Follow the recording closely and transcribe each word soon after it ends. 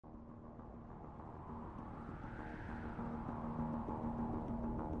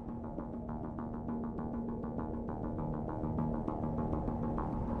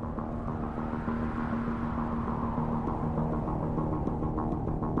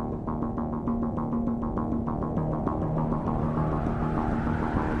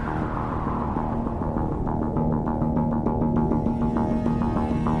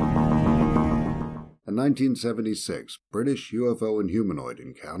1976 British UFO and Humanoid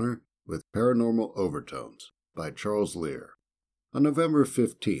Encounter with Paranormal Overtones by Charles Lear. On November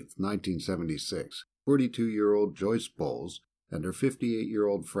 15, 1976, 42-year-old Joyce Bowles and her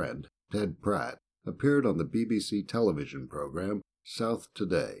 58-year-old friend, Ted Pratt, appeared on the BBC television program South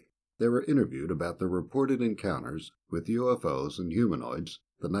Today. They were interviewed about their reported encounters with UFOs and humanoids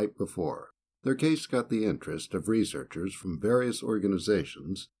the night before. Their case got the interest of researchers from various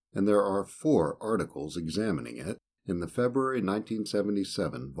organizations, and there are 4 articles examining it in the February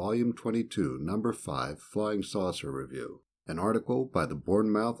 1977 Volume 22, Number 5 Flying Saucer Review. An article by the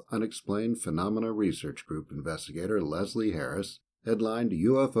Bournemouth Unexplained Phenomena Research Group investigator Leslie Harris, headlined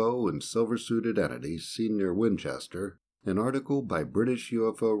UFO and Silver-Suited Entities Seen Near Winchester. An article by British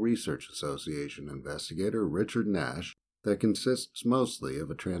UFO Research Association investigator Richard Nash that consists mostly of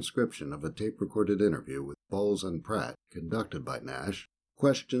a transcription of a tape-recorded interview with Bowles and Pratt conducted by Nash.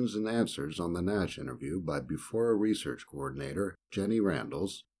 Questions and answers on the Nash interview by Bufora Research Coordinator Jenny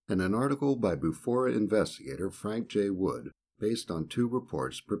Randalls, and an article by Bufora investigator Frank J. Wood, based on 2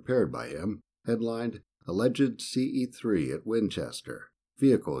 reports prepared by him, headlined Alleged CE3 at Winchester,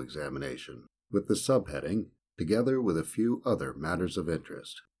 Vehicle Examination, with the subheading, together with a few other matters of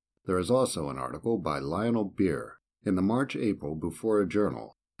interest. There is also an article by Lionel Beer in the March-April Bufora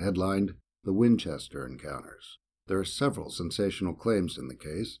Journal, headlined The Winchester Encounters. There are several sensational claims in the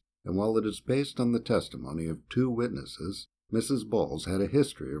case, and while it is based on the testimony of 2 witnesses, Mrs. Bowles had a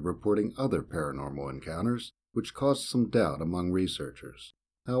history of reporting other paranormal encounters, which caused some doubt among researchers.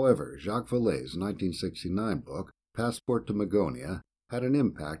 However, Jacques Vallée's 1969 book, Passport to Magonia, had an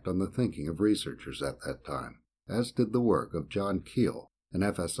impact on the thinking of researchers at that time, as did the work of John Keel, an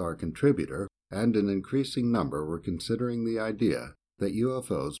FSR contributor, and an increasing number were considering the idea that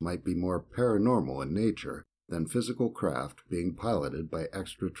UFOs might be more paranormal in nature than physical craft being piloted by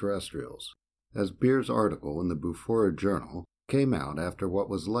extraterrestrials. As Beer's article in the Bufora Journal came out after what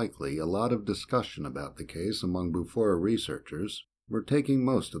was likely a lot of discussion about the case among Bufora researchers, we're taking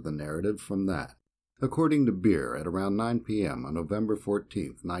most of the narrative from that. According to Beer, at around 9 p.m. on November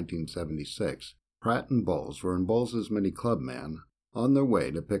 14, 1976, Pratt and Bowles were in Bowles' Mini Clubman on their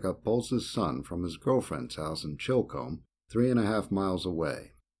way to pick up Bowles' son from his girlfriend's house in Chilcombe, 3.5 miles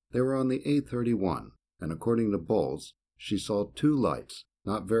away. They were on the A31, and according to Bowles, she saw 2 lights,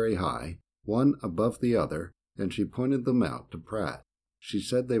 not very high, one above the other, and she pointed them out to Pratt. She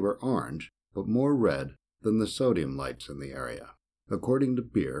said they were orange, but more red than the sodium lights in the area. According to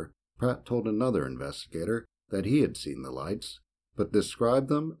Beer, Pratt told another investigator that he had seen the lights, but described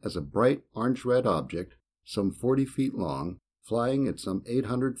them as a bright orange-red object some 40 feet long, flying at some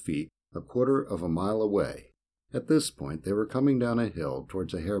 800 feet, a quarter of a mile away. At this point, they were coming down a hill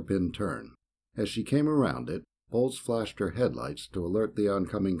towards a hairpin turn. As she came around it, Bowles flashed her headlights to alert the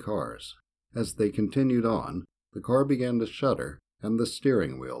oncoming cars. As they continued on, the car began to shudder and the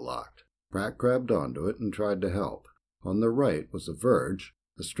steering wheel locked. Pratt grabbed onto it and tried to help. On the right was a verge,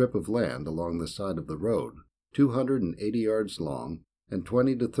 a strip of land along the side of the road, 280 yards long and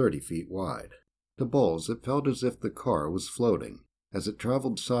 20 to 30 feet wide. To Bowles, it felt as if the car was floating, as it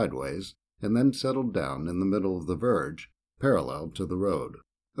traveled sideways and then settled down in the middle of the verge, parallel to the road.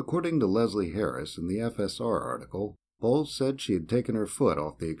 According to Leslie Harris in the FSR article, Bowles said she had taken her foot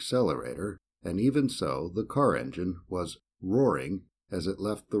off the accelerator, and even so, the car engine was roaring as it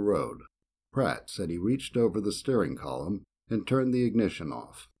left the road. Pratt said he reached over the steering column and turned the ignition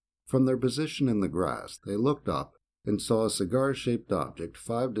off. From their position in the grass, they looked up and saw a cigar-shaped object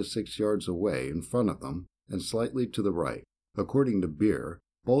 5 to 6 yards away in front of them and slightly to the right. According to Beer,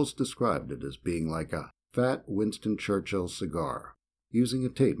 Bowles described it as being like a fat Winston Churchill cigar. Using a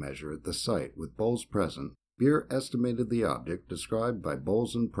tape measure at the site with Bowles present, Beer estimated the object described by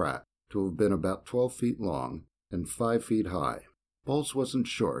Bowles and Pratt to have been about 12 feet long and 5 feet high. Bowles wasn't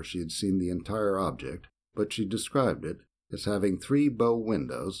sure she had seen the entire object, but she described it as having 3 bow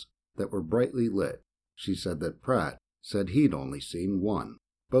windows that were brightly lit. She said that Pratt said he'd only seen 1.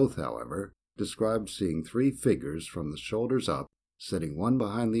 Both, however, described seeing 3 figures from the shoulders up, sitting one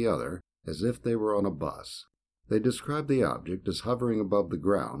behind the other as if they were on a bus. They described the object as hovering above the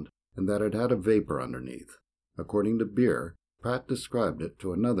ground and that it had a vapor underneath. According to Beer, Pratt described it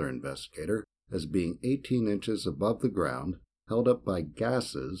to another investigator as being 18 inches above the ground, held up by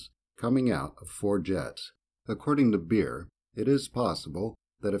gases coming out of 4 jets. According to Beer, it is possible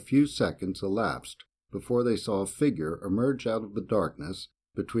that a few seconds elapsed before they saw a figure emerge out of the darkness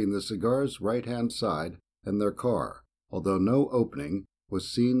between the cigar's right-hand side and their car, although no opening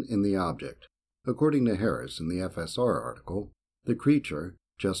was seen in the object. According to Harris in the FSR article, the creature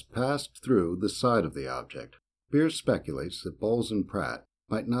just passed through the side of the object. Beer speculates that Bowles and Pratt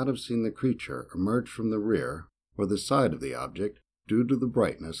might not have seen the creature emerge from the rear or the side of the object due to the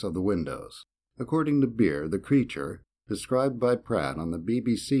brightness of the windows. According to Beer, the creature, described by Pratt on the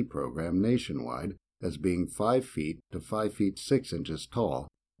BBC program Nationwide as being 5 feet to 5 feet 6 inches tall,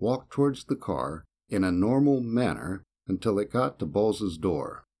 walked towards the car in a normal manner until it got to Bowles'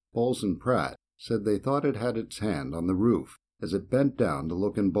 door. Bowles and Pratt said they thought it had its hand on the roof as it bent down to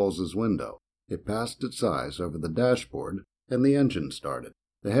look in Bowles' window. It passed its eyes over the dashboard, and the engine started.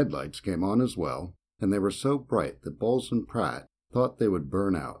 The headlights came on as well, and they were so bright that Bowles and Pratt thought they would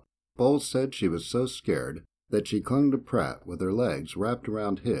burn out. Bowles said she was so scared that she clung to Pratt with her legs wrapped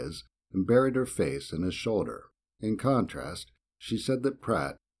around his and buried her face in his shoulder. In contrast, she said that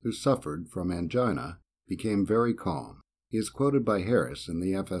Pratt, who suffered from angina, became very calm. He is quoted by Harris in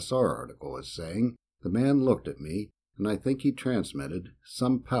the FSR article as saying, "The man looked at me, and I think he transmitted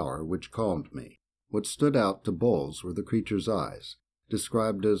some power which calmed me." What stood out to Bowles were the creature's eyes,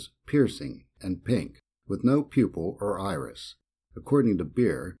 described as piercing and pink, with no pupil or iris. According to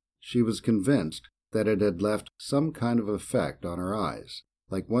Beer, she was convinced that it had left some kind of effect on her eyes,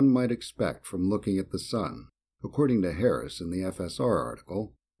 like one might expect from looking at the sun. According to Harris in the FSR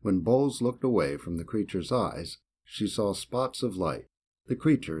article, when Bowles looked away from the creature's eyes, she saw spots of light. The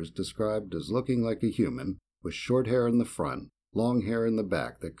creature is described as looking like a human, with short hair in the front, long hair in the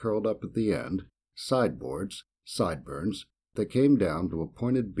back that curled up at the end, sideburns that came down to a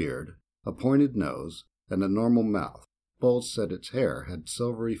pointed beard, a pointed nose, and a normal mouth. Bowles said its hair had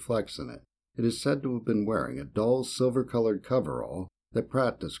silvery flecks in it. It is said to have been wearing a dull silver-colored coverall that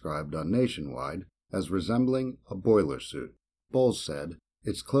Pratt described on Nationwide as resembling a boiler suit. Bowles said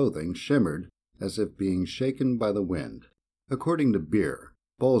its clothing shimmered as if being shaken by the wind. According to Beer,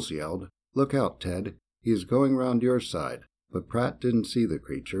 Bowles yelled, "Look out, Ted, he is going round your side," but Pratt didn't see the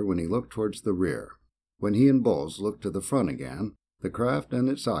creature when he looked towards the rear. When he and Bowles looked to the front again, the craft and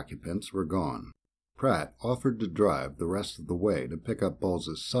its occupants were gone. Pratt offered to drive the rest of the way to pick up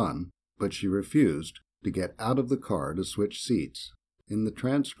Bowles' son, but she refused to get out of the car to switch seats. In the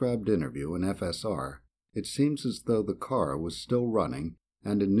transcribed interview in FSR, it seems as though the car was still running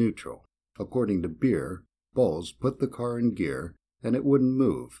and in neutral. According to Beer, Bowles put the car in gear and it wouldn't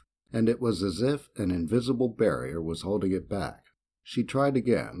move, and it was as if an invisible barrier was holding it back. She tried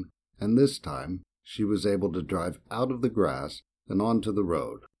again, and this time she was able to drive out of the grass and onto the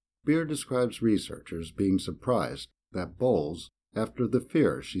road. Beer describes researchers being surprised that Bowles, after the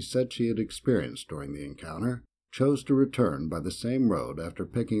fear she said she had experienced during the encounter, chose to return by the same road after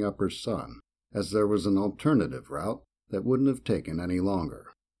picking up her son, as there was an alternative route that wouldn't have taken any longer.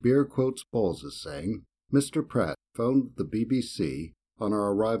 Beer quotes Bowles as saying, "Mr. Pratt phoned the BBC on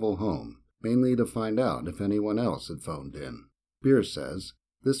our arrival home, mainly to find out if anyone else had phoned in." Beer says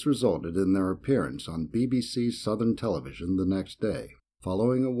this resulted in their appearance on BBC Southern Television the next day,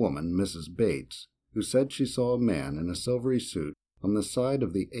 following a woman, Mrs. Bates, who said she saw a man in a silvery suit on the side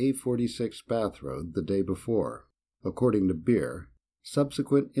of the A46 Bath Road the day before. According to Beer,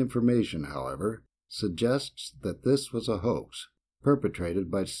 subsequent information, however, suggests that this was a hoax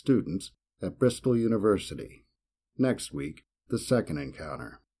perpetrated by students at Bristol University. Next week, the second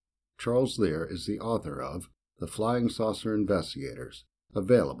encounter. Charles Lear is the author of The Flying Saucer Investigators,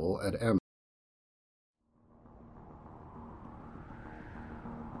 available at Amazon.